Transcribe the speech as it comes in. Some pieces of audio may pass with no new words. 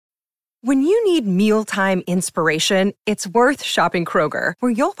When you need mealtime inspiration, it's worth shopping Kroger,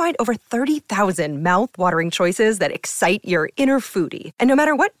 where you'll find over 30,000 mouth-watering choices that excite your inner foodie. And no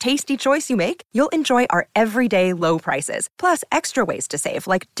matter what tasty choice you make, you'll enjoy our everyday low prices, plus extra ways to save,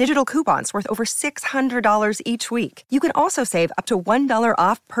 like digital coupons worth over $600 each week. You can also save up to $1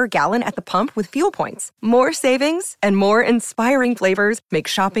 off per gallon at the pump with fuel points. More savings and more inspiring flavors make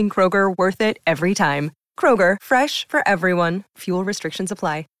shopping Kroger worth it every time. Kroger, fresh for everyone. Fuel restrictions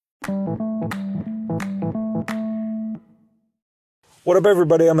apply. What up,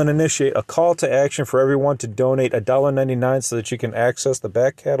 everybody? I'm going to initiate a call to action for everyone to donate $1.99 so that you can access the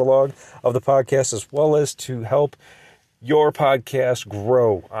back catalog of the podcast, as well as to help your podcast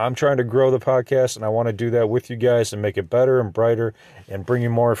grow. I'm trying to grow the podcast, and I want to do that with you guys and make it better and brighter and bring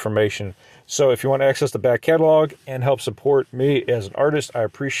you more information. So if you want to access the back catalog and help support me as an artist, I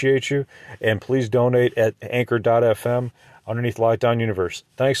appreciate you. And please donate at anchor.fm underneath Lockdown Universe.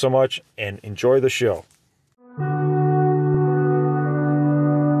 Thanks so much, and enjoy the show.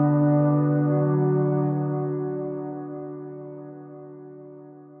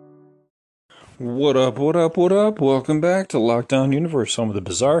 What up, what up, what up? Welcome back to Lockdown Universe, home of the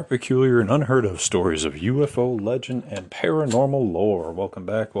bizarre, peculiar, and unheard of stories of UFO legend and paranormal lore. Welcome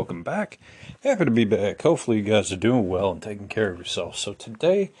back, welcome back. Happy to be back. Hopefully you guys are doing well and taking care of yourselves. So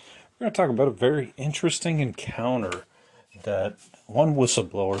today, we're going to talk about a very interesting encounter that one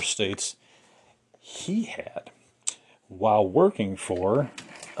whistleblower states he had while working for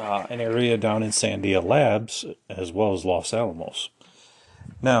an area down in Sandia Labs, as well as Los Alamos.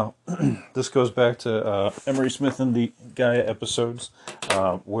 Now, this goes back to Emery Smith and the Gaia episodes,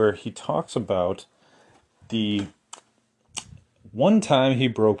 where he talks about the one time he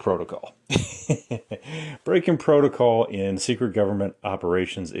broke protocol. Breaking protocol in secret government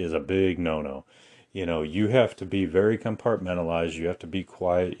operations is a big no-no. You know, you have to be very compartmentalized, you have to be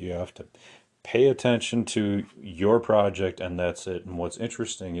quiet, you have to pay attention to your project, and that's it. And what's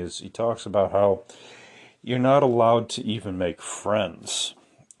interesting is he talks about how you're not allowed to even make friends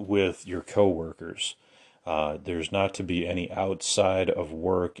with your coworkers. There's not to be any outside of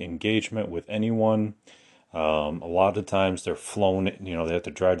work engagement with anyone. A lot of times they're flown, you know, they have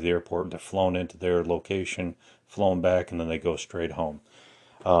to drive to the airport, they're flown into their location, flown back, and then they go straight home.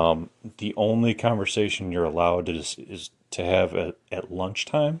 The only conversation you're allowed is to have at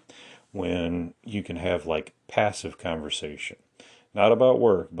lunchtime, when you can have like passive conversation. Not about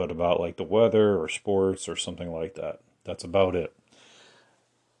work, but about like the weather or sports or something like that. That's about it.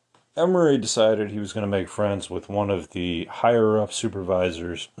 Emery decided he was going to make friends with one of the higher up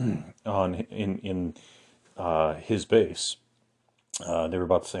supervisors in his base. They were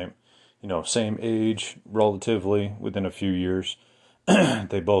about the same, same age relatively within a few years.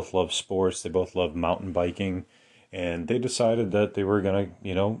 They both love sports. They both love mountain biking, and they decided that they were going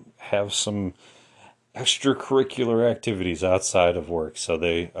to, have some extracurricular activities outside of work. So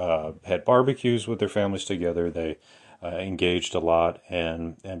they had barbecues with their families together. They engaged a lot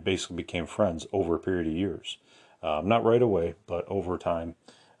and basically became friends over a period of years. Not right away, but over time,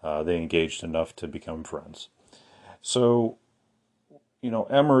 they engaged enough to become friends. So,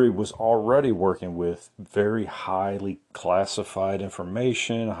 Emery was already working with very highly classified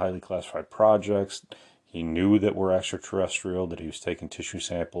information, highly classified projects. He knew that were extraterrestrial, that he was taking tissue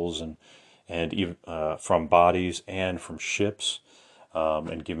samples and even from bodies and from ships,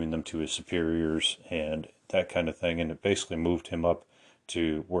 and giving them to his superiors and that kind of thing. And it basically moved him up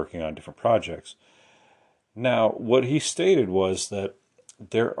to working on different projects. Now, what he stated was that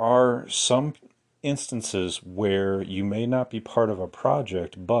there are some instances where you may not be part of a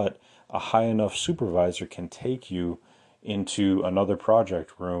project, but a high enough supervisor can take you into another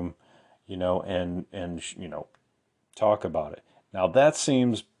project room, and talk about it. Now, that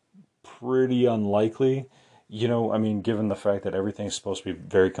seems pretty unlikely, given the fact that everything's supposed to be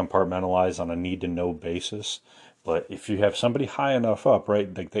very compartmentalized on a need-to-know basis. But if you have somebody high enough up,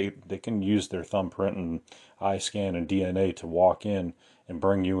 right, they can use their thumbprint and eye scan and DNA to walk in and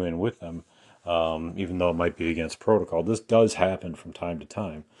bring you in with them, even though it might be against protocol. This does happen from time to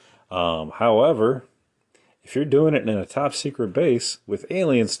time. However, if you're doing it in a top-secret base with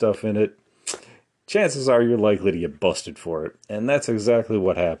alien stuff in it, chances are you're likely to get busted for it. And that's exactly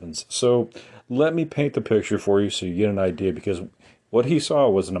what happens. So let me paint the picture for you so you get an idea, because what he saw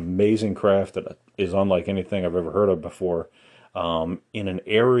was an amazing craft that is unlike anything I've ever heard of before, in an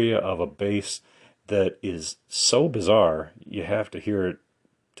area of a base that is so bizarre, you have to hear it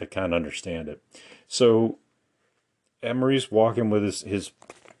to kind of understand it. So Emery's walking with his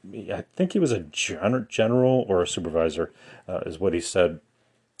I think he was a general or a supervisor, is what he said.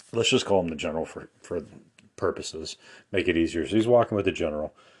 Let's just call him the general for purposes, make it easier. So he's walking with the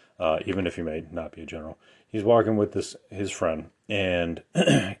general. even if he may not be a general. He's walking with his friend, and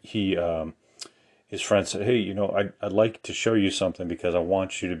his friend said, "Hey, I'd like to show you something because I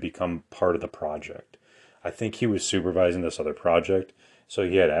want you to become part of the project." I think he was supervising this other project, so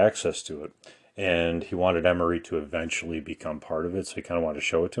he had access to it. And he wanted Emery to eventually become part of it, so he kind of wanted to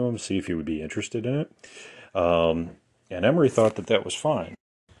show it to him, see if he would be interested in it. And Emery thought that was fine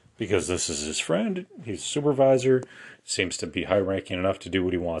because this is his friend, he's a supervisor, seems to be high ranking enough to do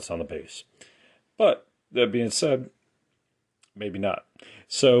what he wants on the base. But that being said, maybe not.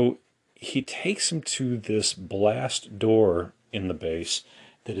 So he takes him to this blast door in the base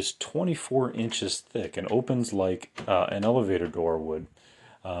that is 24 inches thick and opens like an elevator door would.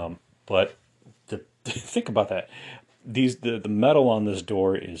 But think about that. The metal on this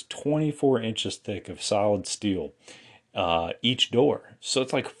door is 24 inches thick of solid steel, each door. So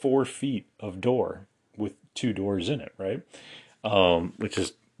it's like 4 feet of door with 2 doors in it, right? Which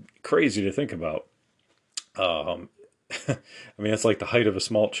is crazy to think about. I mean, it's like the height of a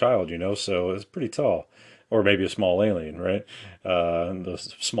small child, so it's pretty tall. Or maybe a small alien, right?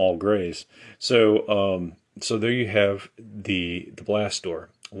 Those small grays. So there you have the blast door.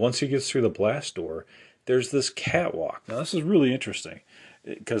 Once he gets through the blast door, there's this catwalk. Now, this is really interesting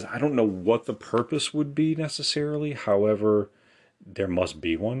because I don't know what the purpose would be necessarily. However, there must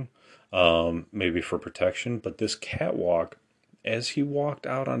be one, maybe for protection. But this catwalk, as he walked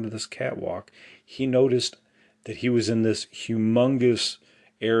out onto this catwalk, he noticed that he was in this humongous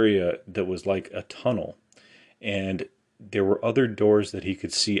area that was like a tunnel. And there were other doors that he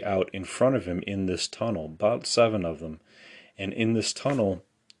could see out in front of him in this tunnel, about 7 of them. And in this tunnel,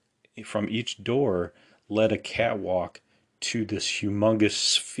 from each door, led a catwalk to this humongous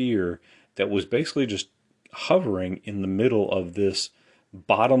sphere that was basically just hovering in the middle of this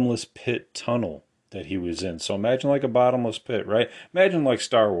bottomless pit tunnel that he was in. So imagine like a bottomless pit, right? Imagine like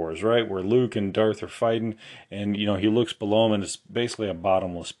Star Wars, right? Where Luke and Darth are fighting and, he looks below him and it's basically a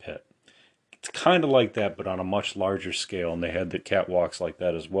bottomless pit. It's kind of like that, but on a much larger scale. And they had the catwalks like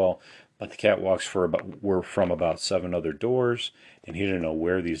that as well. But the catwalks were from about 7 other doors. And he didn't know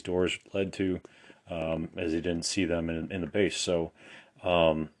where these doors led to, as he didn't see them in the base. So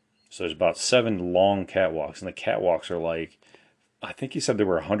there's about 7 long catwalks. And the catwalks are like, I think he said they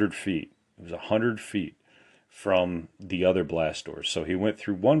were 100 feet. It was 100 feet from the other blast doors. So he went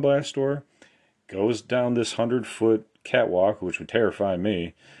through one blast door, goes down this 100-foot catwalk, which would terrify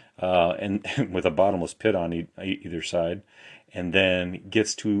me, and with a bottomless pit on either side, and then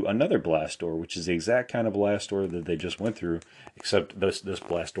gets to another blast door, which is the exact kind of blast door that they just went through, except this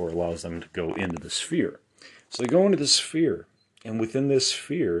blast door allows them to go into the sphere. So they go into the sphere, and within this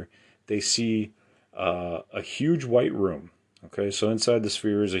sphere, they see a huge white room. Okay, so inside the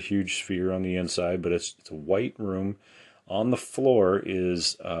sphere is a huge sphere on the inside, but it's a white room. On the floor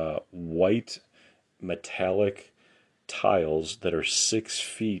is white metallic tiles that are 6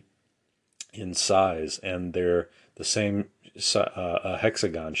 feet in size, and they're the same a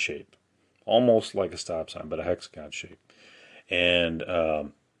hexagon shape, almost like a stop sign, but a hexagon shape. And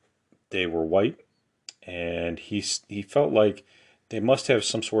they were white, and he felt like they must have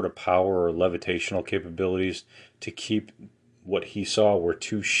some sort of power or levitational capabilities to keep what he saw were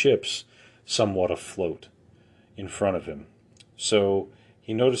 2 ships somewhat afloat in front of him. So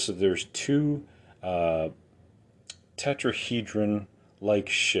he noticed that there's 2 tetrahedron-like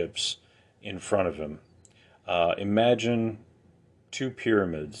ships in front of him. Imagine 2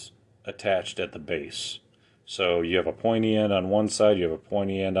 pyramids attached at the base. So you have a pointy end on one side, you have a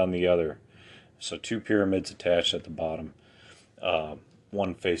pointy end on the other. So 2 pyramids attached at the bottom,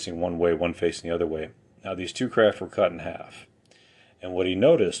 one facing one way, one facing the other way. Now these 2 craft were cut in half. And what he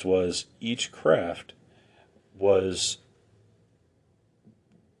noticed was each craft was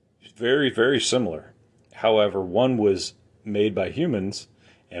very, very similar. However, one was made by humans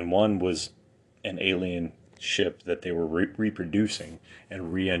and one was an alien ship that they were reproducing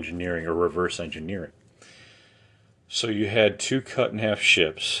and re-engineering or reverse engineering. So you had 2 cut in half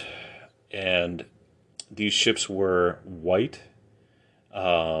ships, and these ships were white.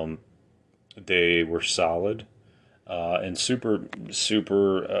 They were solid. And super,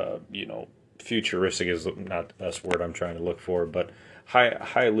 futuristic is not the best word I'm trying to look for, but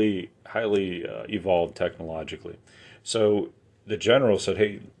highly evolved technologically. So the general said,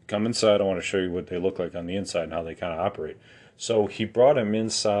 "Hey, come inside. I want to show you what they look like on the inside and how they kind of operate." So he brought him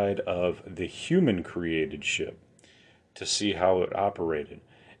inside of the human-created ship to see how it operated.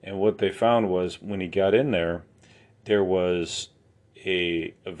 And what they found was when he got in there, there was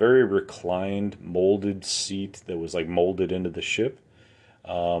a very reclined molded seat that was like molded into the ship.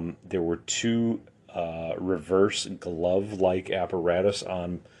 There were 2 reverse glove-like apparatus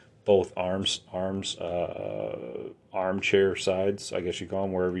on both armchair sides, I guess you call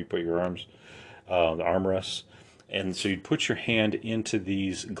them, wherever you put your arms, the armrests. And so you'd put your hand into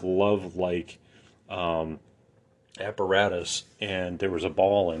these glove-like apparatus, and there was a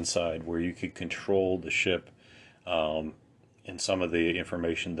ball inside where you could control the ship and some of the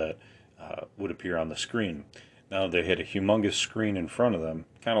information that would appear on the screen. Now, they had a humongous screen in front of them,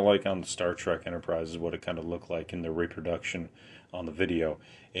 kind of like on the Star Trek Enterprise is what it kind of looked like in the reproduction on the video.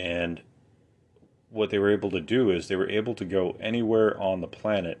 And what they were able to do is they were able to go anywhere on the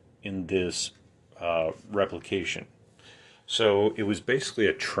planet in this replication. So it was basically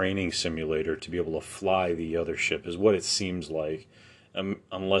a training simulator to be able to fly the other ship, is what it seems like,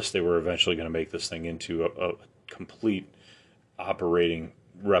 unless they were eventually going to make this thing into a complete operating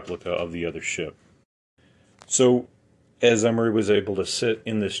replica of the other ship. So as Emery was able to sit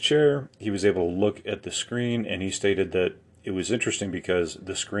in this chair, he was able to look at the screen, and he stated that it was interesting because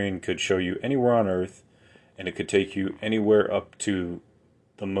the screen could show you anywhere on Earth, and it could take you anywhere up to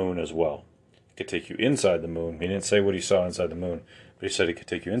the moon as well. It could take you inside the moon. He didn't say what he saw inside the moon, but he said it could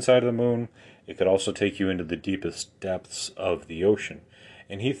take you inside of the moon. It could also take you into the deepest depths of the ocean.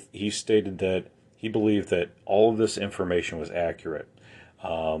 And he stated that he believed that all of this information was accurate,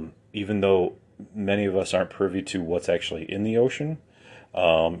 even though many of us aren't privy to what's actually in the ocean.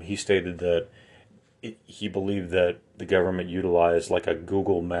 He stated that he believed that the government utilized like a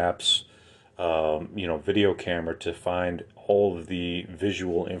Google Maps, video camera to find all of the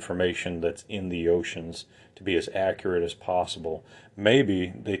visual information that's in the oceans to be as accurate as possible.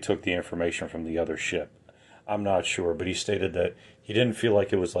 Maybe they took the information from the other ship. I'm not sure, but he stated that he didn't feel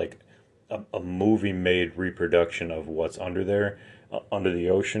like it was like a movie-made reproduction of what's under there, under the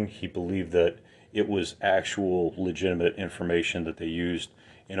ocean. He believed that it was actual legitimate information that they used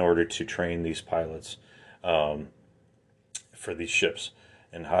in order to train these pilots for these ships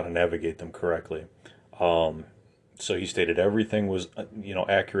and how to navigate them correctly. So he stated everything was,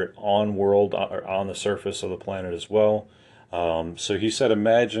 accurate on world or on the surface of the planet as well. So he said,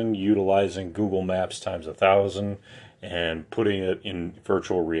 imagine utilizing Google Maps times 1,000 and putting it in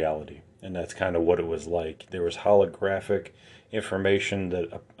virtual reality. And that's kind of what it was like. There was holographic information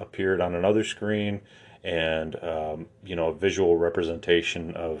that appeared on another screen, and a visual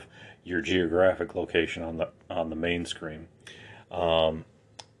representation of your geographic location on the main screen.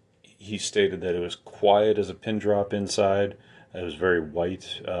 He stated that it was quiet as a pin drop inside. It was very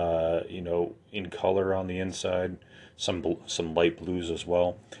white, in color on the inside. Some light blues as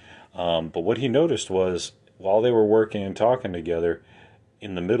well. But what he noticed was, while they were working and talking together,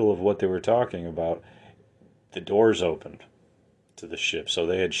 in the middle of what they were talking about, the doors opened to the ship. So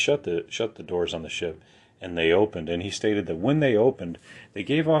they had shut the doors on the ship, and they opened. And he stated that when they opened, they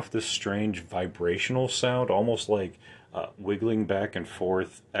gave off this strange vibrational sound, almost like wiggling back and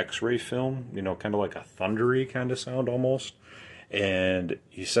forth X-ray film, kind of like a thundery kind of sound almost. And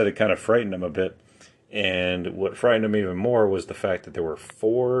he said it kind of frightened him a bit. And what frightened him even more was the fact that there were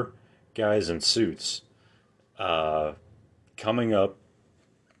 4 guys in suits coming up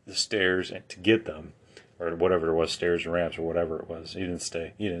the stairs to get them, or whatever it was, stairs or ramps or whatever it was. He didn't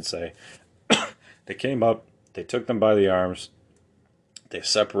say. They came up, they took them by the arms, they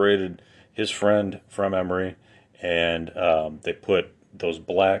separated his friend from Emery, and they put those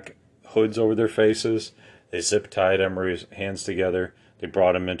black hoods over their faces. They zip-tied Emery's hands together. They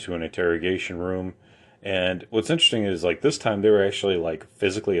brought him into an interrogation room. And what's interesting is, like, this time they were actually, like,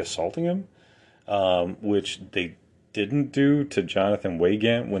 physically assaulting him, which they didn't do to Jonathan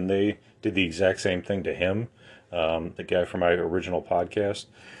Weygandt when they did the exact same thing to him, the guy from my original podcast.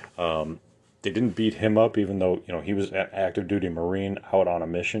 They didn't beat him up, even though, he was an active duty Marine out on a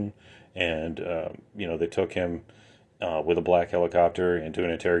mission. And, they took him with a black helicopter into an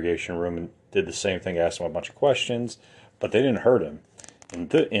interrogation room and did the same thing, asked him a bunch of questions, but they didn't hurt him.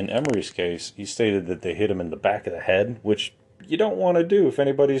 In Emery's case, he stated that they hit him in the back of the head, which you don't want to do. If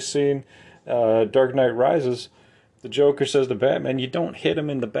anybody's seen Dark Knight Rises, the Joker says to Batman, you don't hit him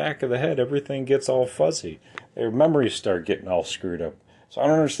in the back of the head. Everything gets all fuzzy. Their memories start getting all screwed up. So I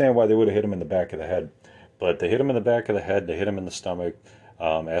don't understand why they would have hit him in the back of the head. But they hit him in the back of the head. They hit him in the stomach.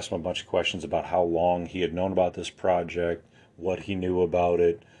 Asked him a bunch of questions about how long he had known about this project, what he knew about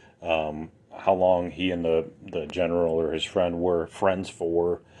it, how long he and the general or his friend were friends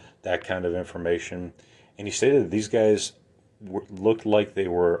for, that kind of information. And he stated that these guys looked like they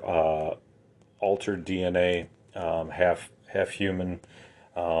were altered DNA, half human,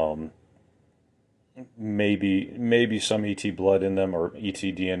 maybe some ET blood in them or ET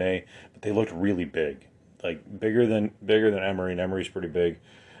DNA, but they looked really big, like bigger than Emery, and Emery's pretty big,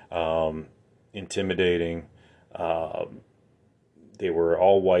 intimidating. They were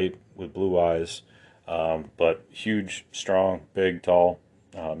all white with blue eyes, but huge, strong, big, tall,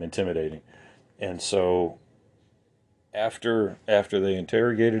 intimidating. And so after they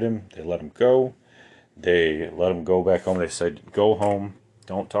interrogated him, they let him go. They let him go back home. They said, "Go home.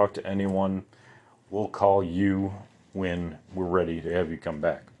 Don't talk to anyone. We'll call you when we're ready to have you come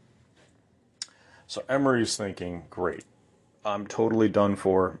back." So Emery's thinking, "Great. I'm totally done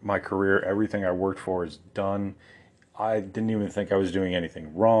for. My career, everything I worked for is done. I didn't even think I was doing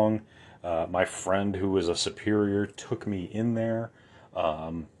anything wrong. My friend, who was a superior, took me in there,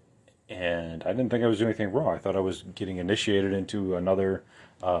 and I didn't think I was doing anything wrong. I thought I was getting initiated into another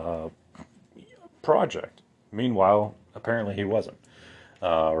project. Meanwhile, apparently he wasn't,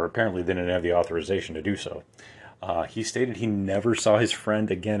 or apparently they didn't have the authorization to do so." He stated he never saw his friend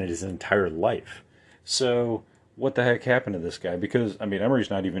again in his entire life. So what the heck happened to this guy? Because I mean,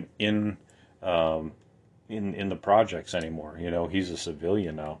 Emery's not even in the projects anymore. He's a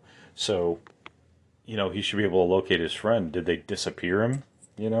civilian now. So he should be able to locate his friend. Did they disappear him?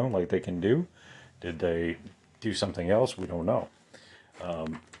 Like they can do. Did they do something else? We don't know.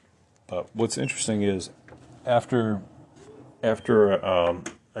 But what's interesting is after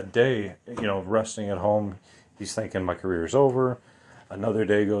a day, resting at home, he's thinking my career's over. Another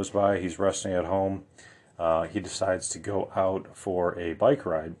day goes by. He's resting at home. He decides to go out for a bike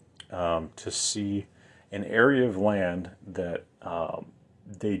ride to see an area of land that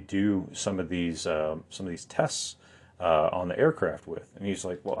they do some of these tests on the aircraft with. And he's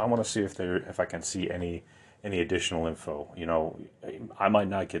like, "Well, I want to see if I can see any additional info. I might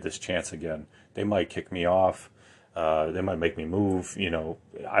not get this chance again. They might kick me off. They might make me move.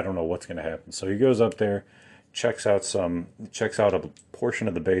 I don't know what's going to happen." So he goes up there, checks out a portion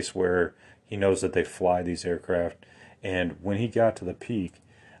of the base where he knows that they fly these aircraft. And when he got to the peak,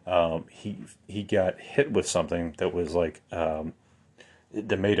 he got hit with something that was like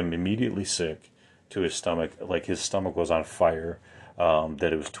that made him immediately sick to his stomach. Like his stomach was on fire.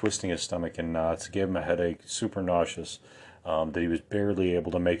 That it was twisting his stomach in knots, gave him a headache, super nauseous. That he was barely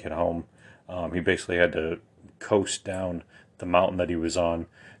able to make it home. He basically had to coast down the mountain that he was on,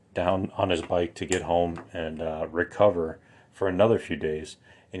 down on his bike to get home and recover for another few days.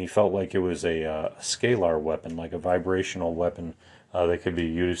 And he felt like it was a scalar weapon, like a vibrational weapon that could be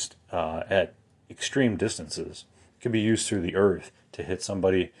used at extreme distances. It could be used through the earth to hit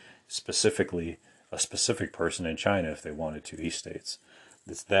somebody specifically, a specific person in China if they wanted to, he states.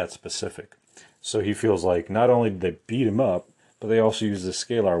 It's that specific. So he feels like not only did they beat him up, but they also used the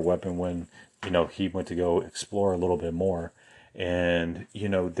scalar weapon when, he went to go explore a little bit more. And,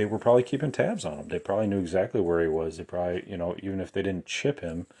 they were probably keeping tabs on him. They probably knew exactly where he was. They probably, even if they didn't chip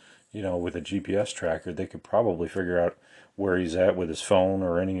him, with a GPS tracker, they could probably figure out where he's at with his phone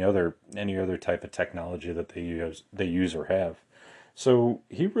or any other type of technology that they use or have. So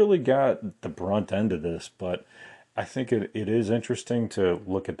he really got the brunt end of this, but I think it is interesting to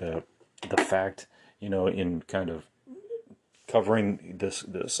look at the fact, in kind of covering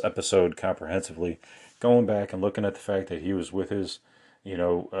this episode comprehensively, going back and looking at the fact that he was with his,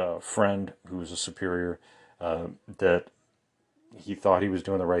 friend who was a superior, that he thought he was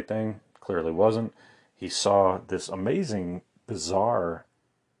doing the right thing, clearly wasn't. He saw this amazing, bizarre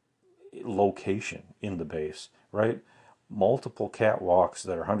location in the base, right? Multiple catwalks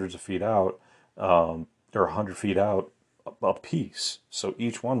that are hundreds of feet out, they're 100 feet out a piece. So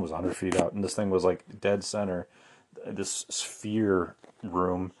each one was 100 feet out. And this thing was like dead center, this sphere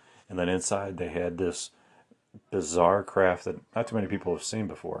room. And then inside they had this bizarre craft that not too many people have seen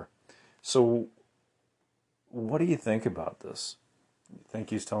before. So what do you think about this? You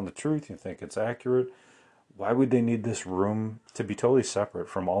think he's telling the truth? You think it's accurate? Why would they need this room to be totally separate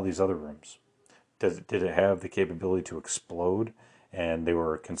from all these other rooms? Did it have the capability to explode and they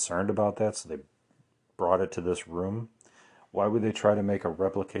were concerned about that, so they brought it to this room? Why would they try to make a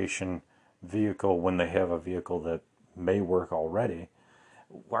replication vehicle when they have a vehicle that may work already?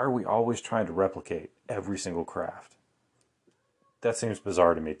 Why are we always trying to replicate every single craft? That seems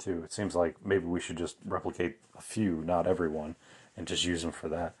bizarre to me too. It seems like maybe we should just replicate a few, not everyone, and just use them for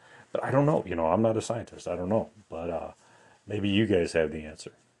that. But I don't know. I'm not a scientist. I don't know. But maybe you guys have the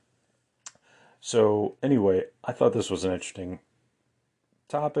answer. So anyway, I thought this was an interesting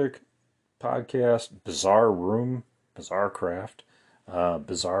topic, podcast, bizarre room, bizarre craft,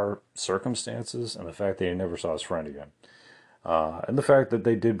 bizarre circumstances, and the fact that he never saw his friend again. And the fact that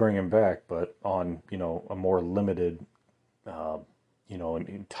they did bring him back, but on, a more limited,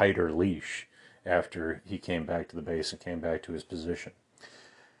 and tighter leash after he came back to the base and came back to his position.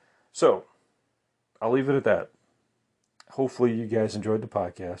 So, I'll leave it at that. Hopefully you guys enjoyed the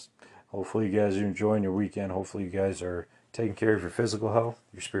podcast. Hopefully you guys are enjoying your weekend. Hopefully you guys are taking care of your physical health,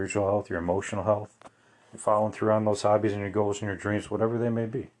 your spiritual health, your emotional health, and following through on those hobbies and your goals and your dreams, whatever they may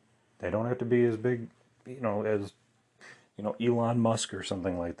be. They don't have to be as big, as Elon Musk or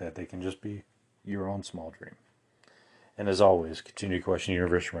something like that. They can just be your own small dream. And as always, continue to question the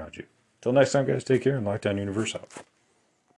universe around you. Till next time, guys, take care and Lockdown Universe out.